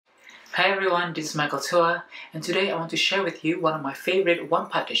Hi everyone, this is Michael Tua, and today I want to share with you one of my favorite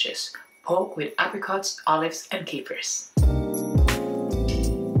one-pot dishes, pork with apricots, olives, and capers.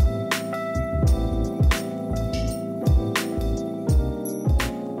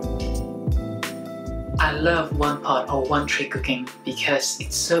 I love one-pot or one-tray cooking because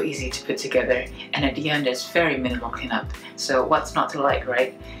it's so easy to put together, and at the end there's very minimal cleanup, so what's not to like,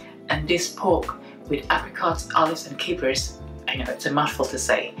 right? And this pork with apricots, olives, and capers, I know it's a mouthful to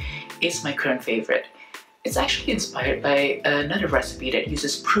say, is my current favorite. It's actually inspired by another recipe that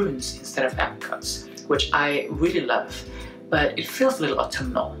uses prunes instead of apricots, which I really love, but it feels a little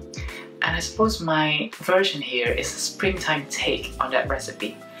autumnal. And I suppose my version here is a springtime take on that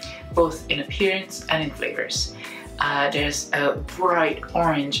recipe, both in appearance and in flavors. There's a bright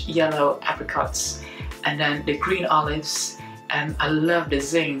orange, yellow apricots, and then the green olives, and I love the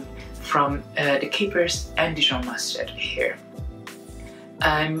zing from the capers and Dijon mustard here.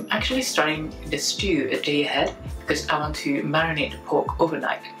 I'm actually starting the stew a day ahead because I want to marinate the pork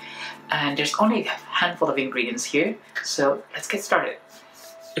overnight. And there's only a handful of ingredients here, so let's get started.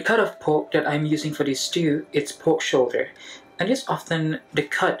 The cut of pork that I'm using for this stew is pork shoulder. And it's often the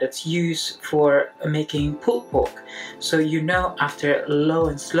cut that's used for making pulled pork. So you know after low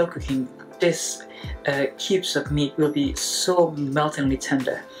and slow cooking, this cubes of meat will be so meltingly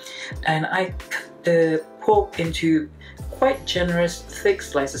tender. And I cut the pork into quite generous thick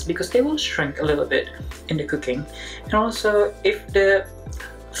slices because they will shrink a little bit in the cooking. And also if the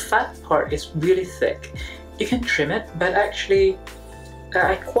fat part is really thick, you can trim it, but actually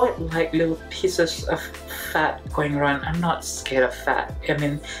I quite like little pieces of fat going around. I'm not scared of fat. I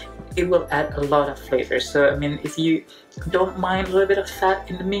mean, it will add a lot of flavor. So I mean, if you don't mind a little bit of fat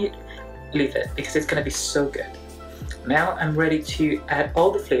in the meat, leave it because it's gonna be so good. Now I'm ready to add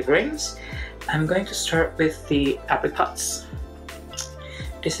all the flavorings. I'm going to start with the apricots.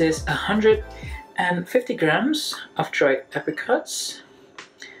 This is 150 grams of dried apricots.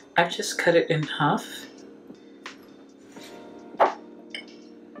 I've just cut it in half.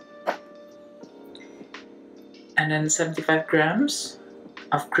 And then 75 grams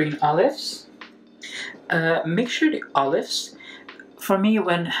of green olives. Make sure the olives, for me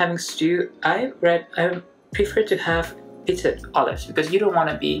when having stew, I prefer to have pitted olives because you don't want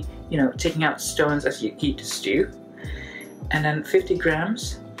to be, taking out stones as you eat the stew. And then 50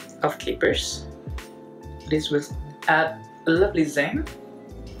 grams of capers. This will add a lovely zing.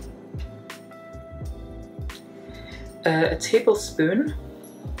 A tablespoon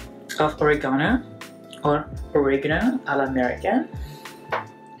of oregano, or oregano a la American.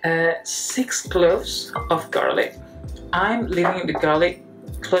 6 cloves of garlic. I'm leaving the garlic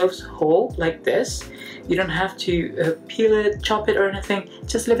cloves whole like this. You don't have to peel it, chop it or anything,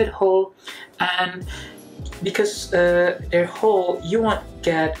 just leave it whole. And because they're whole, you won't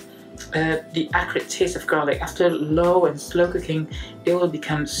get the acrid taste of garlic. After low and slow cooking, it will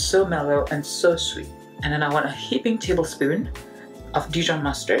become so mellow and so sweet. And then I want a heaping tablespoon of Dijon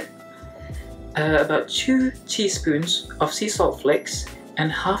mustard, about 2 teaspoons of sea salt flakes,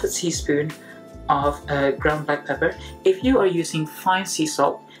 and half a teaspoon of ground black pepper. If you are using fine sea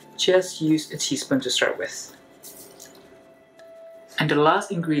salt, just use a teaspoon to start with. And the last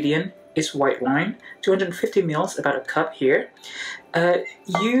ingredient is white wine, 250 ml, about a cup here.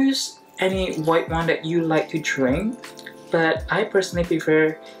 Use any white wine that you like to drink, but I personally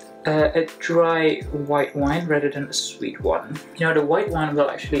prefer a dry white wine rather than a sweet one. The white wine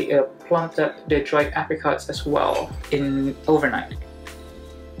will actually plump up the dried apricots as well overnight.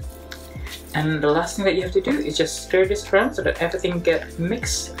 And the last thing that you have to do is just stir this around so that everything gets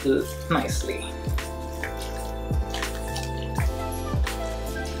mixed nicely.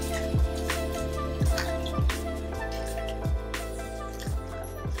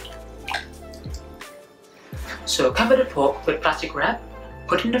 So cover the pork with plastic wrap,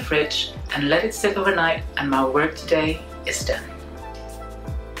 put it in the fridge, and let it sit overnight, and my work today is done.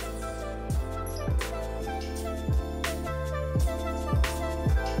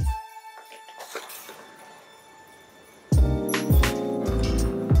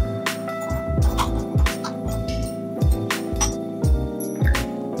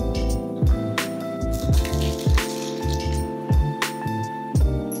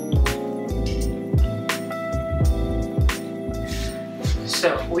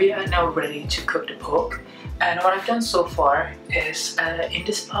 So we are now ready to cook the pork, and what I've done so far is in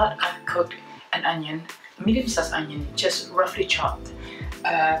this pot I've cooked an onion, a medium-sized onion, just roughly chopped,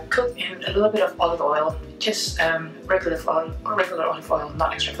 cooked in a little bit of olive oil, just regular olive oil,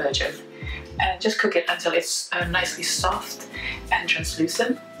 not extra virgin, and just cook it until it's nicely soft and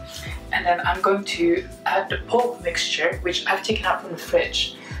translucent. And then I'm going to add the pork mixture, which I've taken out from the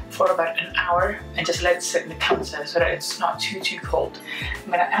fridge. for about an hour and just let it sit in the counter so that it's not too cold.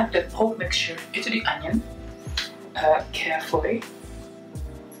 I'm gonna add the pork mixture into the onion carefully.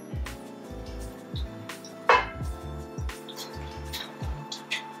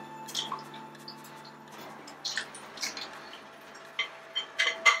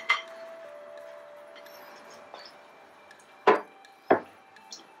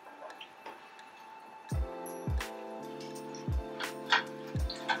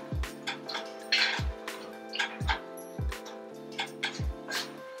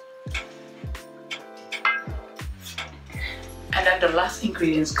 And then the last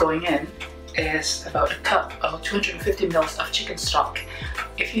ingredients going in is about a cup of 250 ml of chicken stock.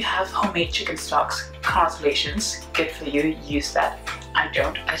 If you have homemade chicken stocks, congratulations, good for you, use that. I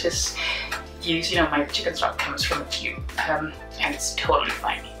don't, I just use, my chicken stock comes from a tube, and it's totally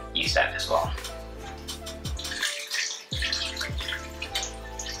fine. Use that as well.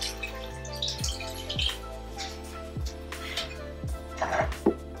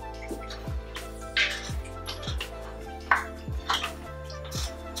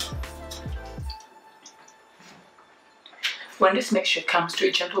 When this mixture comes to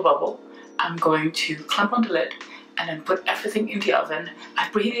a gentle bubble, I'm going to clamp on the lid and then put everything in the oven.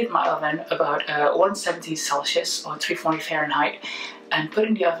 I've preheated my oven about 170 Celsius or 340 Fahrenheit and put it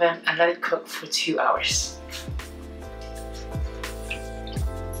in the oven and let it cook for 2 hours.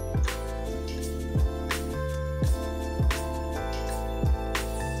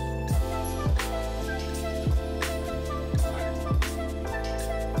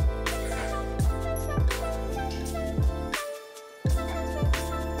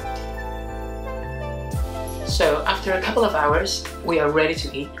 So after a couple of hours, we are ready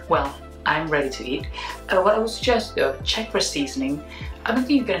to eat. Well, I'm ready to eat. What I would suggest though, check for seasoning. I don't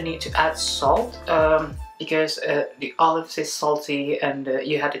think you're gonna need to add salt because the olives is salty and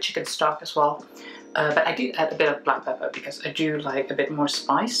you had the chicken stock as well. But I did add a bit of black pepper because I do like a bit more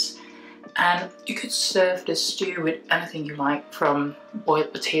spice. And you could serve this stew with anything you like, from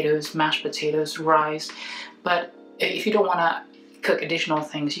boiled potatoes, mashed potatoes, rice. But if you don't wanna cook additional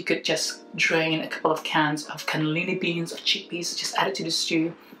things, you could just drain a couple of cans of cannellini beans or chickpeas, just add it to the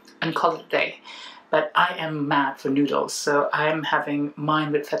stew and call it a day. But I am mad for noodles, so I'm having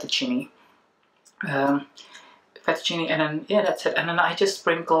mine with fettuccine. Fettuccine, and then yeah, that's it. And then I just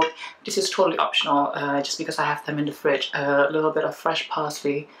sprinkled, this is totally optional, just because I have them in the fridge, a little bit of fresh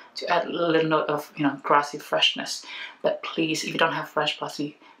parsley to add a little note of grassy freshness. But please, if you don't have fresh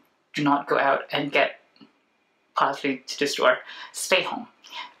parsley, do not go out and get parsley to the store. Stay home.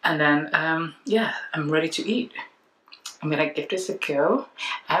 And then yeah, I'm ready to eat. I'm gonna give this a go.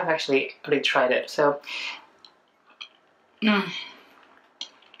 I've actually already tried it, so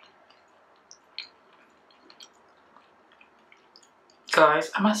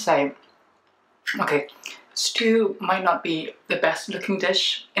guys, I must say, okay, stew might not be the best looking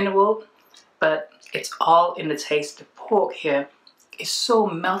dish in the world, but it's all in the taste. The pork here is so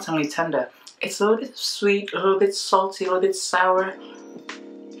meltingly tender. It's a little bit sweet, a little bit salty, a little bit sour.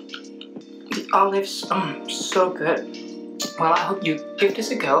 The olives, so good. Well, I hope you give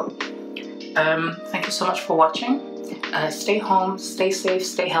this a go. Thank you so much for watching. Stay home, stay safe,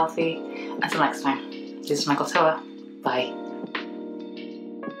 stay healthy. Until next time, this is Michael Tiller. Bye.